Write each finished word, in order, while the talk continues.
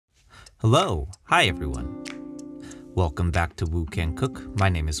Hello! Hi everyone! Welcome back to Woo Can Cook. My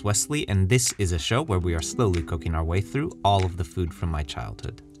name is Wesley, and this is a show where we are slowly cooking our way through all of the food from my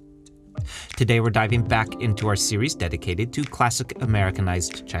childhood. Today we're diving back into our series dedicated to classic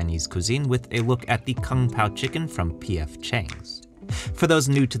Americanized Chinese cuisine with a look at the Kung Pao Chicken from PF Chang's. For those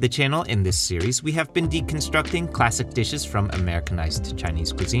new to the channel, in this series, we have been deconstructing classic dishes from Americanized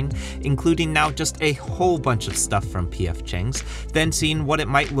Chinese cuisine, including now just a whole bunch of stuff from PF Chang's, then seeing what it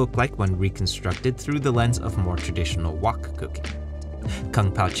might look like when reconstructed through the lens of more traditional wok cooking.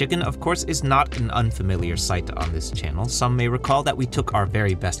 Kung Pao Chicken, of course, is not an unfamiliar sight on this channel. Some may recall that we took our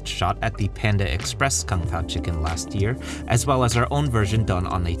very best shot at the Panda Express Kung Pao Chicken last year, as well as our own version done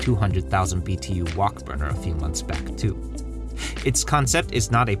on a 200,000 BTU wok burner a few months back too. Its concept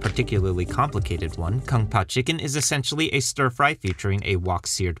is not a particularly complicated one. Kung Pao Chicken is essentially a stir-fry featuring a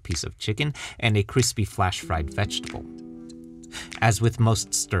wok-seared piece of chicken and a crispy flash-fried vegetable. As with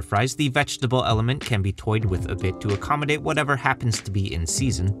most stir-fries, the vegetable element can be toyed with a bit to accommodate whatever happens to be in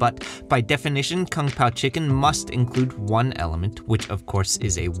season, but by definition, Kung Pao Chicken must include one element, which of course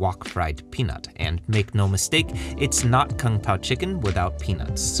is a wok-fried peanut. And make no mistake, it's not Kung Pao Chicken without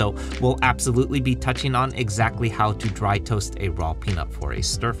peanuts, so we'll absolutely be touching on exactly how to dry toast a raw peanut for a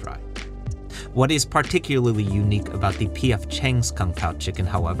stir-fry. What is particularly unique about the PF Chang's Kung Pao Chicken,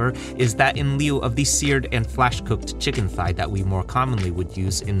 however, is that in lieu of the seared and flash-cooked chicken thigh that we more commonly would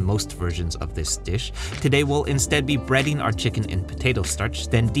use in most versions of this dish, today we'll instead be breading our chicken in potato starch,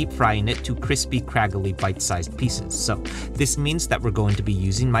 then deep frying it to crispy, craggly, bite-sized pieces. So this means that we're going to be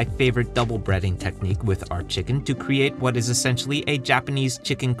using my favorite double breading technique with our chicken to create what is essentially a Japanese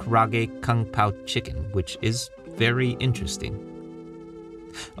chicken karaage Kung Pao Chicken, which is very interesting.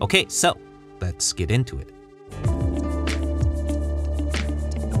 Okay, so let's get into it.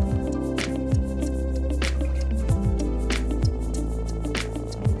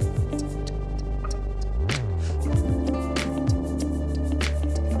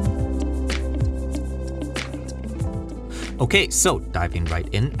 Okay, so diving right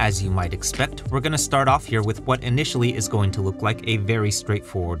in, as you might expect, we're going to start off here with what initially is going to look like a very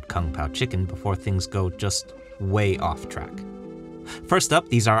straightforward Kung Pao Chicken before things go just way off track. First up,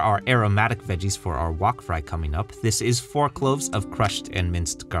 these are our aromatic veggies for our wok fry coming up. This is 4 cloves of crushed and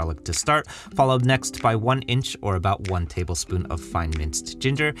minced garlic to start, followed next by 1 inch or about 1 tablespoon of fine minced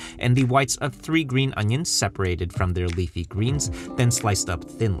ginger, and the whites of 3 green onions separated from their leafy greens, then sliced up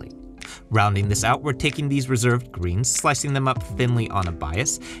thinly. Rounding this out, we're taking these reserved greens, slicing them up thinly on a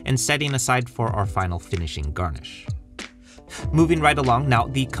bias, and setting aside for our final finishing garnish. Moving right along, now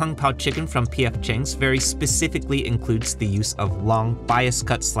the Kung Pao Chicken from PF Chang's very specifically includes the use of long,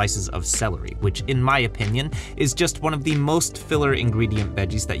 bias-cut slices of celery, which in my opinion is just one of the most filler ingredient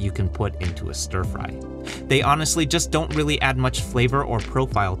veggies that you can put into a stir-fry. They honestly just don't really add much flavor or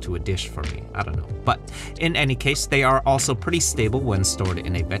profile to a dish for me, I don't know. But in any case, they are also pretty stable when stored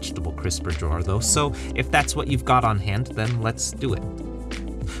in a vegetable crisper drawer though, so if that's what you've got on hand, then let's do it.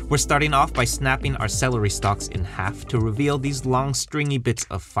 We're starting off by snapping our celery stalks in half to reveal these long stringy bits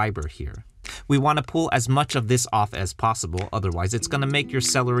of fiber here. We want to pull as much of this off as possible, otherwise it's going to make your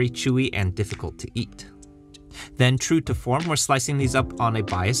celery chewy and difficult to eat. Then, true to form, we're slicing these up on a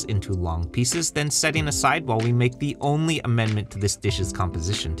bias into long pieces, then setting aside while we make the only amendment to this dish's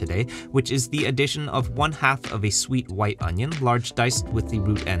composition today, which is the addition of 1/2 of a sweet white onion, large diced with the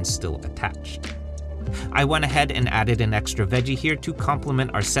root end still attached. I went ahead and added an extra veggie here to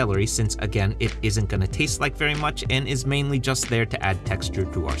complement our celery since, again, it isn't going to taste like very much and is mainly just there to add texture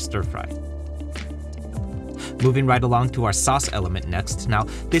to our stir-fry. Moving right along to our sauce element next. Now,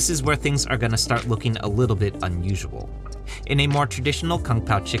 this is where things are going to start looking a little bit unusual. In a more traditional Kung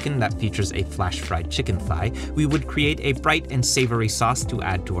Pao Chicken that features a flash-fried chicken thigh, we would create a bright and savory sauce to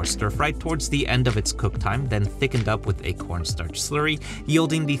add to our stir-fry towards the end of its cook time, then thickened up with a cornstarch slurry,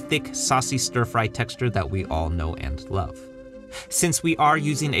 yielding the thick, saucy stir-fry texture that we all know and love. Since we are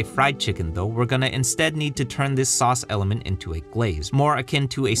using a fried chicken though, we're gonna instead need to turn this sauce element into a glaze, more akin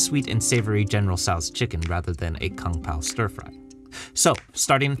to a sweet and savory General Tso's chicken rather than a Kung Pao stir-fry. So,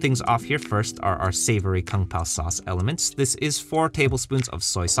 starting things off here first are our savory Kung Pao sauce elements. This is 4 tablespoons of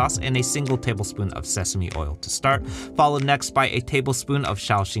soy sauce and a single tablespoon of sesame oil to start, followed next by a tablespoon of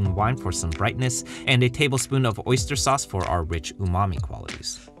Shaoxing wine for some brightness, and a tablespoon of oyster sauce for our rich umami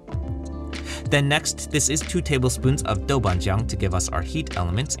qualities. Then next, this is 2 tablespoons of doubanjiang to give us our heat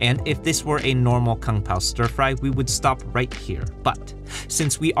elements, and if this were a normal Kung Pao stir-fry, we would stop right here. But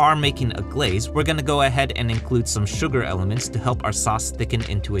since we are making a glaze, we're gonna go ahead and include some sugar elements to help our sauce thicken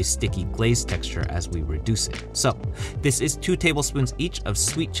into a sticky glaze texture as we reduce it. So this is 2 tablespoons each of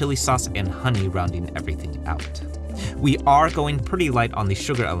sweet chili sauce and honey, rounding everything out. We are going pretty light on the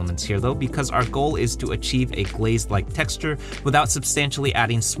sugar elements here though, because our goal is to achieve a glazed-like texture without substantially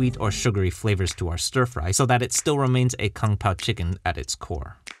adding sweet or sugary flavors to our stir fry, so that it still remains a Kung Pao chicken at its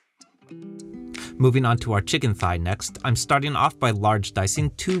core. Moving on to our chicken thigh next, I'm starting off by large dicing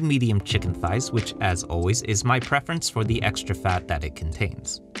 2 medium chicken thighs, which as always is my preference for the extra fat that it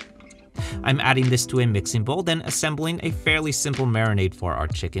contains. I'm adding this to a mixing bowl, then assembling a fairly simple marinade for our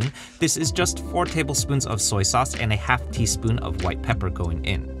chicken. This is just 4 tablespoons of soy sauce and a ½ teaspoon of white pepper going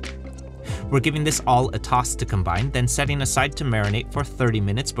in. We're giving this all a toss to combine, then setting aside to marinate for 30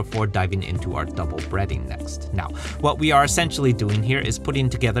 minutes before diving into our double breading next. Now, what we are essentially doing here is putting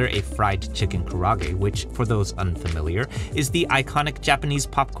together a fried chicken karaage, which, for those unfamiliar, is the iconic Japanese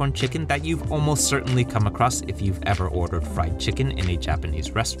popcorn chicken that you've almost certainly come across if you've ever ordered fried chicken in a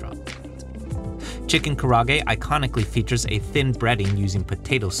Japanese restaurant. Chicken karaage iconically features a thin breading using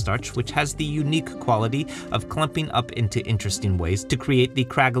potato starch, which has the unique quality of clumping up into interesting ways to create the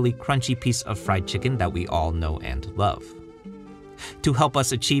craggly, crunchy piece of fried chicken that we all know and love. To help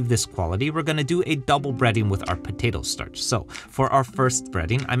us achieve this quality, we're going to do a double breading with our potato starch. So, for our first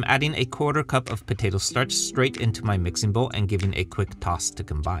breading, I'm adding a 1/4 cup of potato starch straight into my mixing bowl and giving a quick toss to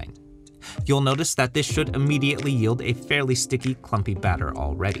combine. You'll notice that this should immediately yield a fairly sticky, clumpy batter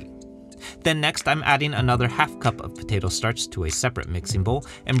already. Then next, I'm adding another ½ cup of potato starch to a separate mixing bowl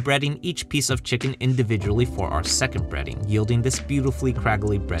and breading each piece of chicken individually for our second breading, yielding this beautifully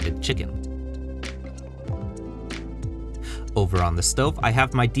craggly breaded chicken. Over on the stove, I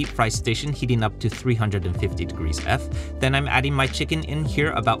have my deep fry station heating up to 350 degrees F. Then I'm adding my chicken in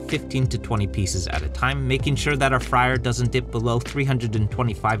here about 15 to 20 pieces at a time, making sure that our fryer doesn't dip below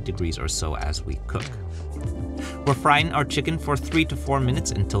 325 degrees or so as we cook. We're frying our chicken for 3 to 4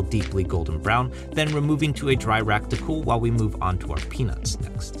 minutes until deeply golden brown, then removing to a dry rack to cool while we move on to our peanuts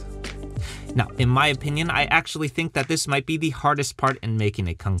next. Now, in my opinion, I actually think that this might be the hardest part in making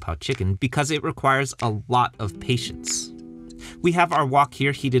a Kung Pao chicken because it requires a lot of patience. We have our wok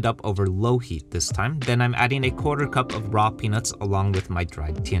here heated up over low heat this time, then I'm adding a 1/4 cup of raw peanuts along with my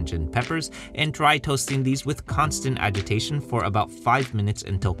dried tianjin peppers and dry toasting these with constant agitation for about 5 minutes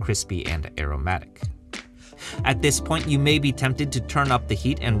until crispy and aromatic. At this point, you may be tempted to turn up the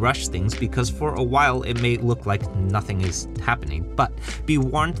heat and rush things because for a while it may look like nothing is happening, but be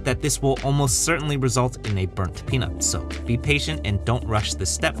warned that this will almost certainly result in a burnt peanut, so be patient and don't rush this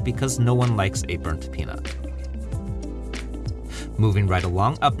step because no one likes a burnt peanut. Moving right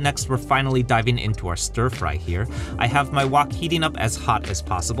along, up next we're finally diving into our stir fry here. I have my wok heating up as hot as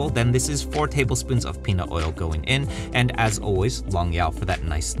possible, then this is 4 tablespoons of peanut oil going in, and as always, long yao for that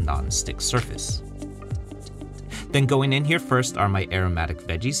nice non-stick surface. Then going in here first are my aromatic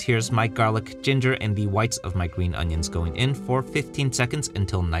veggies. Here's my garlic, ginger, and the whites of my green onions going in for 15 seconds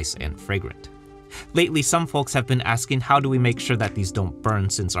until nice and fragrant. Lately, some folks have been asking how do we make sure that these don't burn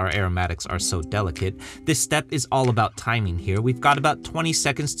since our aromatics are so delicate. This step is all about timing here. We've got about 20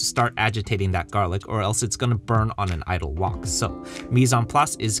 seconds to start agitating that garlic or else it's going to burn on an idle wok. So, mise en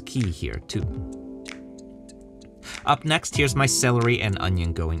place is key here too. Up next, here's my celery and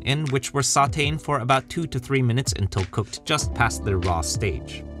onion going in, which we're sauteing for about 2 to 3 minutes until cooked just past their raw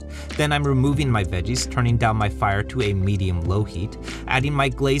stage. Then I'm removing my veggies, turning down my fire to a medium-low heat, adding my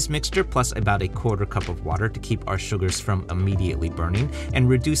glaze mixture plus about a 1/4 cup of water to keep our sugars from immediately burning, and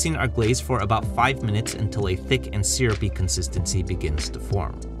reducing our glaze for about 5 minutes until a thick and syrupy consistency begins to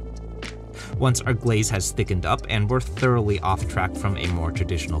form. Once our glaze has thickened up and we're thoroughly off track from a more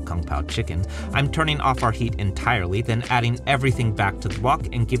traditional Kung Pao chicken, I'm turning off our heat entirely, then adding everything back to the wok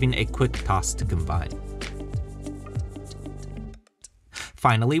and giving a quick toss to combine.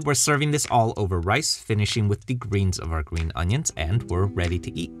 Finally, we're serving this all over rice, finishing with the greens of our green onions, and we're ready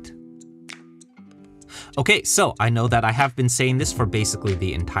to eat. Okay, so I know that I have been saying this for basically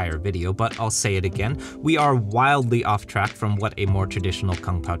the entire video, but I'll say it again. We are wildly off track from what a more traditional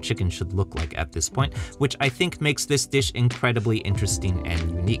Kung Pao chicken should look like at this point, which I think makes this dish incredibly interesting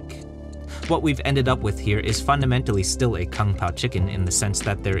and unique. What we've ended up with here is fundamentally still a Kung Pao chicken in the sense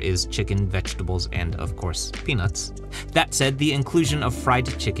that there is chicken, vegetables, and of course, peanuts. That said, the inclusion of fried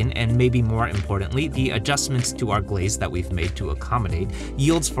chicken, and maybe more importantly, the adjustments to our glaze that we've made to accommodate,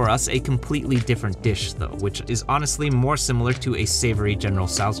 yields for us a completely different dish though, which is honestly more similar to a savory General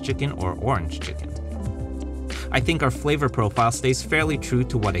Tso's chicken or orange chicken. I think our flavor profile stays fairly true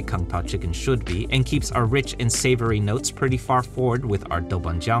to what a Kung Pao chicken should be, and keeps our rich and savory notes pretty far forward with our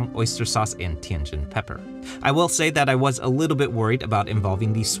doubanjiang, oyster sauce, and tianjin pepper. I will say that I was a little bit worried about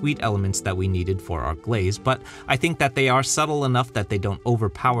involving the sweet elements that we needed for our glaze, but I think that they are subtle enough that they don't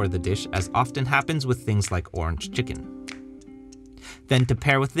overpower the dish, as often happens with things like orange chicken. Then to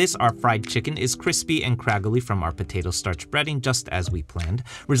pair with this, our fried chicken is crispy and craggly from our potato starch breading, just as we planned,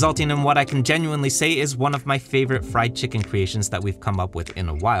 resulting in what I can genuinely say is one of my favorite fried chicken creations that we've come up with in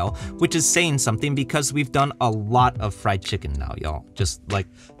a while, which is saying something because we've done a lot of fried chicken now, y'all. Just like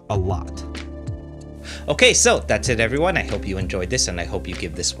a lot. Okay, so that's it everyone. I hope you enjoyed this and I hope you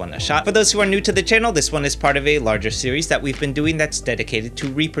give this one a shot. For those who are new to the channel, this one is part of a larger series that we've been doing that's dedicated to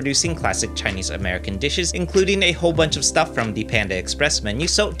reproducing classic Chinese American dishes, including a whole bunch of stuff from the Panda Express menu,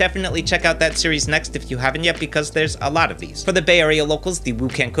 so definitely check out that series next if you haven't yet because there's a lot of these. For the Bay Area locals, the Woo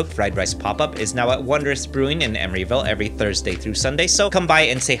Can Cook Fried Rice Pop-Up is now at Wondrous Brewing in Emeryville every Thursday through Sunday, so come by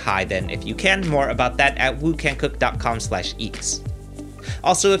and say hi then if you can. More about that at woocancook.com/eats.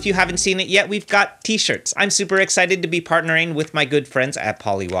 Also, if you haven't seen it yet, we've got t-shirts. I'm super excited to be partnering with my good friends at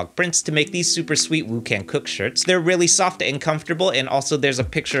Pollywog Prints to make these super sweet Woo Can Cook shirts. They're really soft and comfortable, and also there's a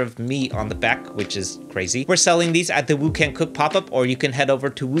picture of me on the back, which is crazy. We're selling these at the Woo Can Cook pop-up, or you can head over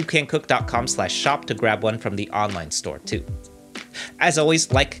to woocancook.com/shop to grab one from the online store too. As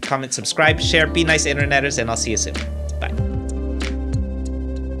always, like, comment, subscribe, share, be nice interneters, and I'll see you soon.